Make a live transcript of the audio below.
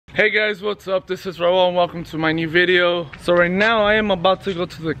Hey guys, what's up? This is Raul and welcome to my new video. So right now I am about to go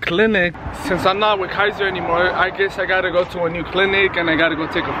to the clinic. Since I'm not with Kaiser anymore, I guess I gotta go to a new clinic and I gotta go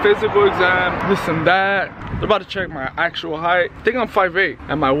take a physical exam, this and that. They're about to check my actual height. I think I'm 5'8"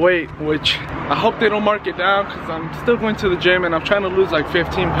 and my weight, which I hope they don't mark it down because I'm still going to the gym and I'm trying to lose like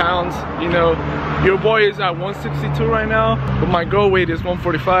 15 pounds. You know, your boy is at 162 right now, but my goal weight is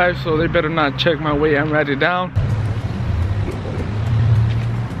 145, so they better not check my weight and write it down.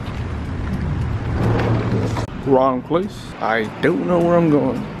 Wrong place. I don't know where I'm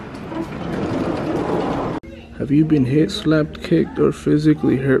going. Have you been hit, slapped, kicked, or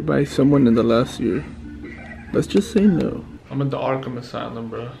physically hurt by someone in the last year? Let's just say no. I'm at the Arkham Asylum,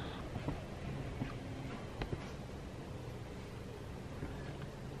 bro.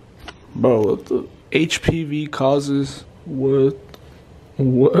 Bro, what the HPV causes? What? This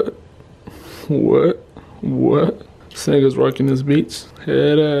nigga's rocking his beats.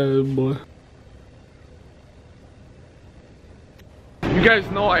 Head ass, boy. You guys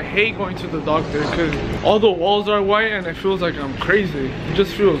know I hate going to the doctor because all the walls are white and it feels like I'm crazy. It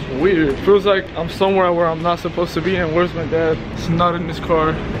just feels weird. It feels like I'm somewhere where I'm not supposed to be. And where's my dad? It's not in his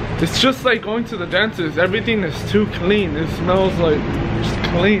car. It's just like going to the dentist. Everything is too clean. It smells like just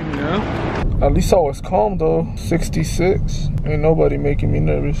clean, you know? At least I was calm though. 66. Ain't nobody making me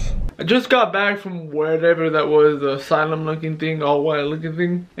nervous. I just got back from wherever that was, the asylum looking thing, all white looking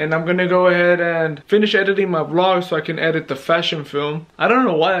thing. And I'm gonna go ahead and finish editing my vlog so I can edit the fashion film. I don't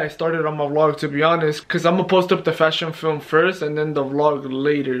know why I started on my vlog, to be honest, because I'm gonna post up the fashion film first and then the vlog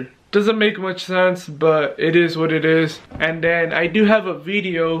later. Doesn't make much sense, but it is what it is. And then I do have a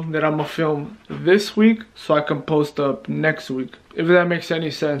video that I'm gonna film this week so I can post up next week, if that makes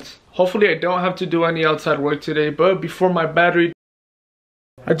any sense. Hopefully I don't have to do any outside work today, but before my battery,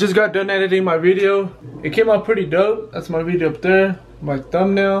 I just got done editing my video. It came out pretty dope. That's my video up there, my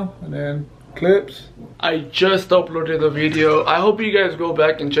thumbnail, and then clips. I just uploaded the video. I hope you guys go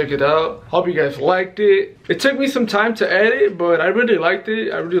back and check it out. Hope you guys liked it. It took me some time to edit, but I really liked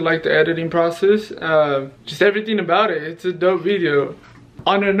it. I really liked the editing process. Just everything about it. It's a dope video.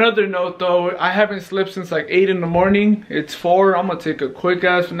 On another note though, I haven't slept since like 8 in the morning. It's 4. I'm gonna take a quick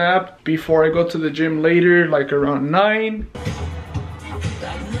ass nap before I go to the gym later, like around 9.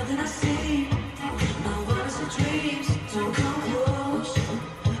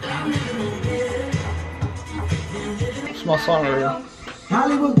 It's my song right now.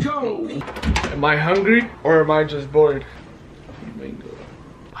 Hollywood go. Am I hungry or am I just bored? Mango.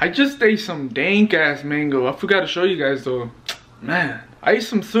 I just ate some dank ass mango. I forgot to show you guys though. Man, I ate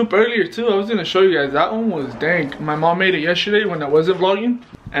some soup earlier too. I was gonna show you guys. That one was dank. My mom made it yesterday when I wasn't vlogging.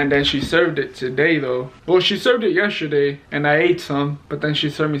 And then she served it today though. Well, she served it yesterday and I ate some, but then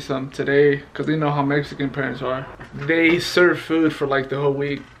she served me some today because they know how Mexican parents are. They serve food for like the whole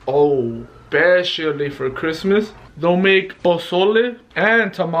week. Oh, especially for Christmas. They'll make pozole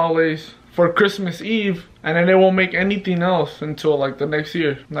and tamales for Christmas Eve, and then they won't make anything else until like the next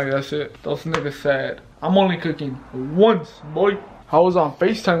year. Like, that's it. Those niggas sad. I'm only cooking once, boy. I was on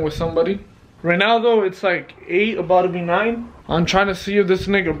FaceTime with somebody. Right now though, it's like 8, about to be 9. I'm trying to see if this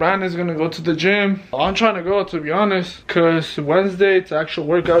nigga Brandon is gonna go to the gym. I'm trying to go, to be honest, cause Wednesday it's actual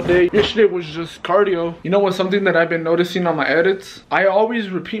workout day. Yesterday was just cardio. You know what's something that I've been noticing on my edits? I always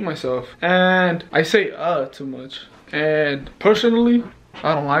repeat myself and I say too much. And personally,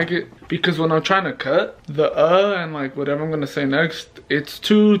 I don't like it because when I'm trying to cut the and like whatever I'm gonna say next, it's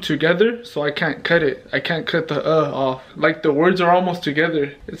two together, so I can't cut it. I can't cut the off. Like the words are almost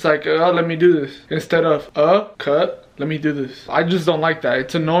together. It's like let me do this instead of cut, let me do this. I just don't like that.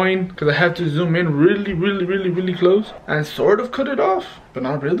 It's annoying because I have to zoom in really close and sort of cut it off, but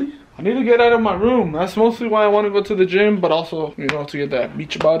not really. I need to get out of my room. That's mostly why I want to go to the gym, but also, you know, to get that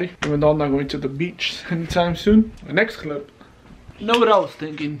beach body, even though I'm not going to the beach anytime soon. The next clip. You know what I was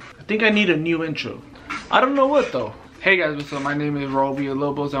thinking? I think I need a new intro. I don't know what though. Hey guys, what's up? My name is Raul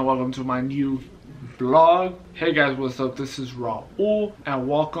Villalobos and welcome to my new vlog. Hey guys, what's up? This is Raul and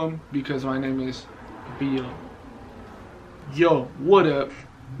welcome because my name is Villa. Yo, what up?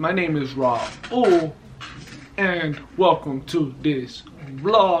 My name is Raul and welcome to this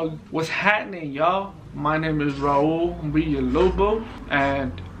vlog. What's happening, y'all? My name is Raul Villalobos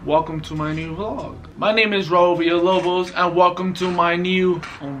and welcome to my new vlog. My name is Raul Villalobos and welcome to my new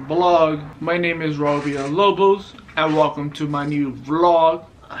vlog. My name is Raul Villalobos and welcome to my new vlog.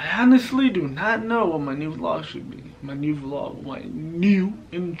 I honestly do not know what my new vlog should be. My new vlog, my new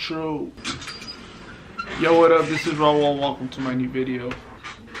intro. Yo, what up? This is Raul and welcome to my new video.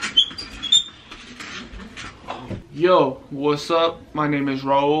 Yo, what's up? My name is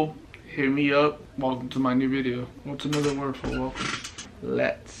Raul. Hit me up. Welcome to my new video. What's another word for welcome?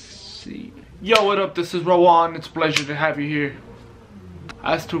 Let's see. Yo, what up? This is Rowan. It's a pleasure to have you here.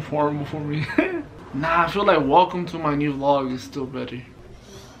 That's too formal for me. Nah, I feel like welcome to my new vlog is still better.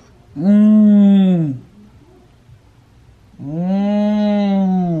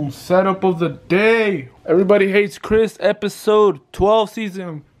 Setup of the day. Everybody Hates Chris, episode 12,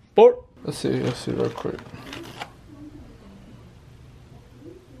 season 4. Let's see real quick.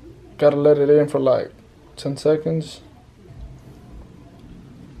 Gotta let it in for like 10 seconds.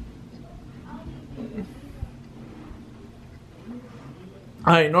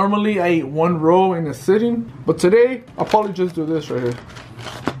 Normally I eat one roll in a sitting, but today I'll probably just do this right here.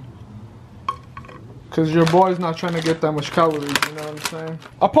 Cause your boy's not trying to get that much calories, you know what I'm saying?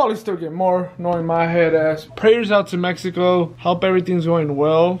 I'll probably still get more, knowing my head ass. Prayers out to Mexico. Hope everything's going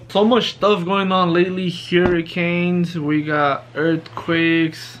well. So much stuff going on lately. Hurricanes, we got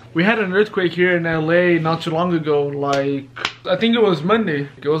earthquakes. We had an earthquake here in LA not too long ago, like, I think it was Monday.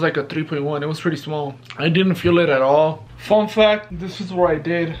 It was like a 3.1, it was pretty small. I didn't feel it at all. Fun fact, this is where I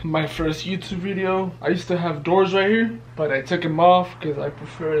did my first YouTube video. I used to have doors right here, but I took them off because I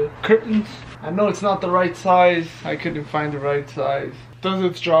prefer curtains. I know it's not the right size. I couldn't find the right size. Does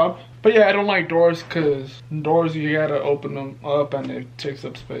its job. But yeah, I don't like doors because doors you gotta open them up and it takes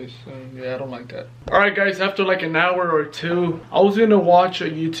up space. So yeah, I don't like that. Alright guys, after like an hour or two, I was gonna watch a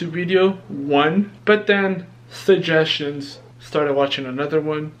YouTube video, but then suggestions, started watching another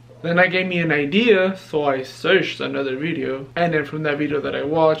one. Then that gave me an idea, so I searched another video. And then from that video that I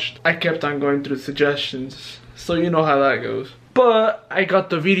watched, I kept on going through suggestions. So you know how that goes. But I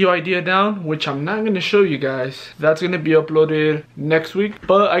got the video idea down, which I'm not going to show you guys. That's going to be uploaded next week.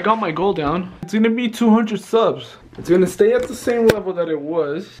 But I got my goal down. It's going to be 200 subs. It's going to stay at the same level that it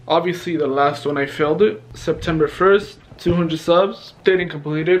was. Obviously, the last one I failed it. September 1st. 200 subs, didn't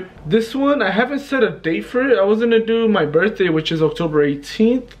complete it. This one, I haven't set a date for it. I was gonna do my birthday, which is October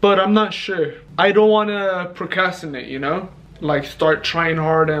 18th, but I'm not sure. I don't wanna procrastinate, you know? Like start trying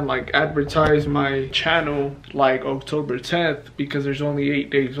hard and like advertise my channel like October 10th because there's only 8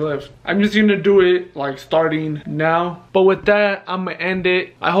 days left. I'm just gonna do it like starting now. But with that, I'm gonna end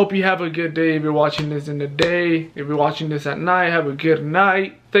it. I hope you have a good day if you're watching this in the day. If you're watching this at night, have a good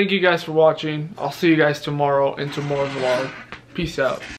night. Thank you guys for watching. I'll see you guys tomorrow in tomorrow's vlog. Peace out.